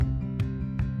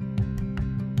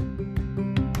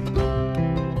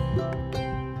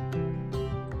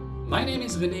My name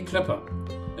is René Klepper,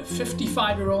 a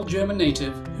 55-year-old German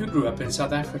native who grew up in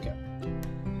South Africa.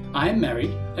 I am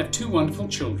married, have two wonderful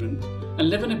children, and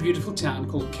live in a beautiful town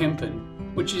called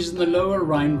Kempen, which is in the Lower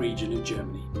Rhine region of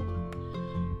Germany.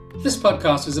 This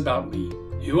podcast is about me,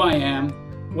 who I am,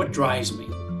 what drives me,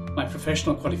 my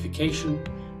professional qualification,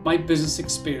 my business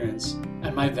experience,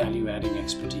 and my value-adding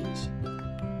expertise.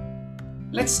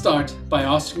 Let's start by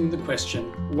asking the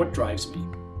question, what drives me?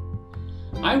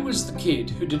 I was the kid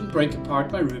who didn't break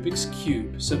apart my Rubik's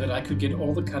Cube so that I could get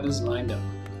all the colors lined up.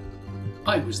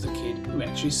 I was the kid who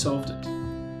actually solved it.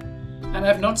 And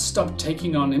I've not stopped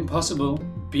taking on impossible,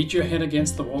 beat your head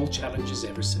against the wall challenges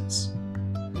ever since.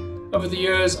 Over the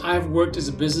years, I've worked as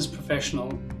a business professional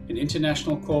in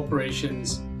international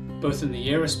corporations, both in the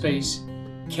aerospace,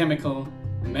 chemical,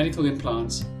 medical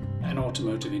implants, and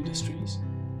automotive industries.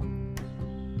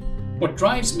 What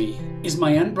drives me is my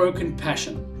unbroken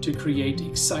passion to create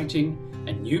exciting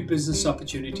and new business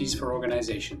opportunities for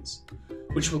organizations,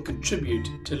 which will contribute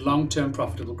to long-term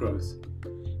profitable growth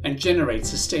and generate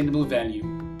sustainable value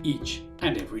each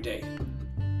and every day.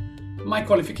 My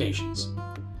qualifications.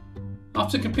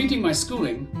 After completing my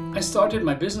schooling, I started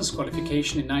my business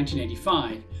qualification in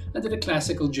 1985 and did a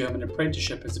classical German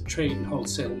apprenticeship as a trade and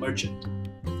wholesale merchant.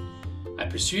 I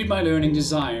pursued my learning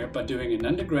desire by doing an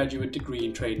undergraduate degree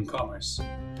in trade and commerce,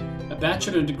 a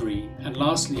bachelor degree, and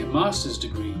lastly a master's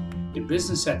degree in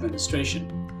business administration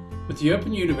with the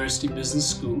Open University Business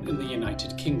School in the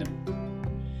United Kingdom.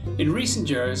 In recent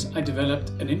years, I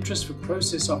developed an interest for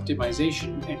process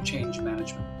optimization and change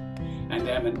management, and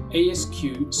am an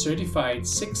ASQ certified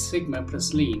Six Sigma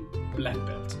plus Lean black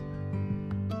belt.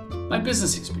 My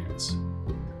business experience.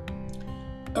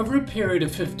 Over a period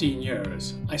of 15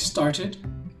 years, I started,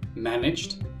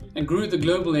 managed, and grew the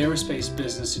global aerospace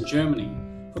business in Germany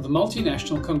for the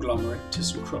multinational conglomerate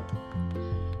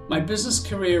ThyssenKrupp. My business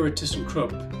career at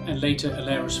ThyssenKrupp and later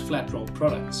Aleris Flat-Rolled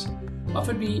Products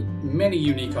offered me many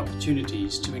unique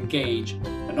opportunities to engage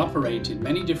and operate in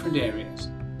many different areas,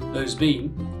 those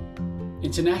being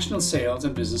international sales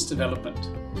and business development,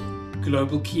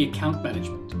 global key account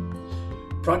management,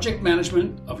 project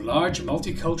management of large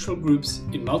multicultural groups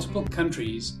in multiple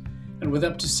countries and with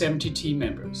up to 70 team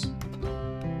members,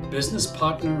 business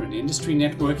partner and industry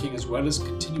networking as well as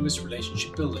continuous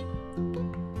relationship building,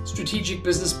 strategic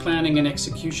business planning and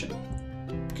execution,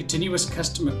 continuous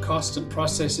customer cost and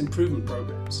process improvement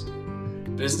programs,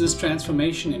 business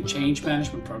transformation and change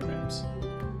management programs,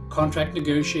 contract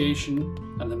negotiation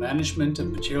and the management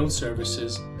of material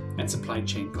services and supply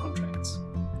chain contracts.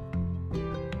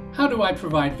 How do I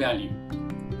provide value?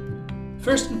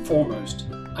 First and foremost,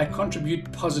 I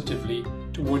contribute positively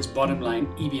towards bottom line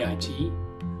EBIT,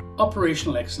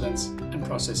 operational excellence, and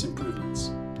process improvements.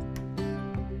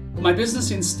 My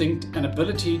business instinct and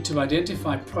ability to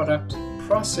identify product,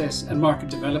 process, and market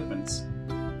developments,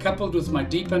 coupled with my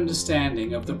deep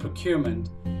understanding of the procurement,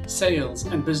 sales,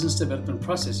 and business development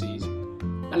processes,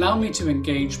 allow me to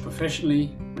engage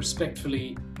professionally,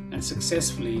 respectfully, and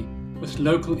successfully with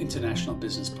local international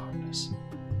business partners.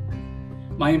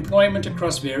 My employment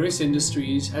across various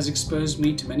industries has exposed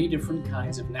me to many different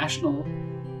kinds of national,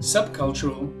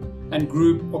 subcultural, and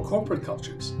group or corporate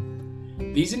cultures.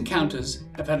 These encounters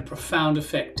have had a profound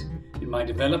effect in my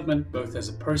development both as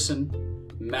a person,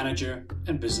 manager,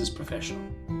 and business professional.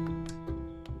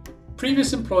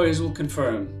 Previous employers will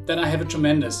confirm that I have a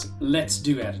tremendous let's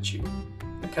do attitude,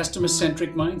 a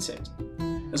customer-centric mindset,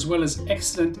 as well as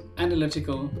excellent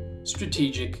analytical,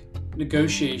 strategic,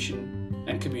 negotiation,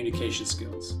 and communication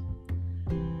skills.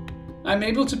 I'm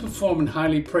able to perform in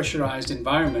highly pressurized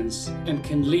environments and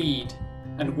can lead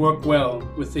and work well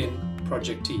within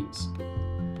project teams.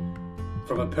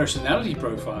 From a personality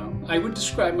profile, I would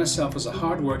describe myself as a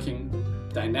hardworking,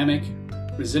 dynamic,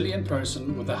 resilient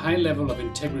person with a high level of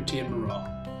integrity and morale.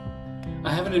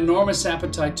 I have an enormous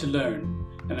appetite to learn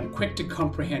and I'm quick to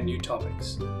comprehend new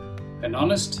topics. An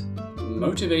honest,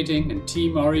 motivating, and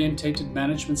team-orientated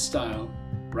management style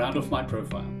round off my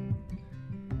profile.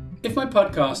 If my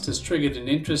podcast has triggered an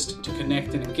interest to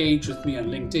connect and engage with me on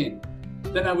LinkedIn,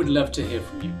 then I would love to hear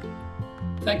from you.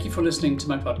 Thank you for listening to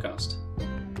my podcast.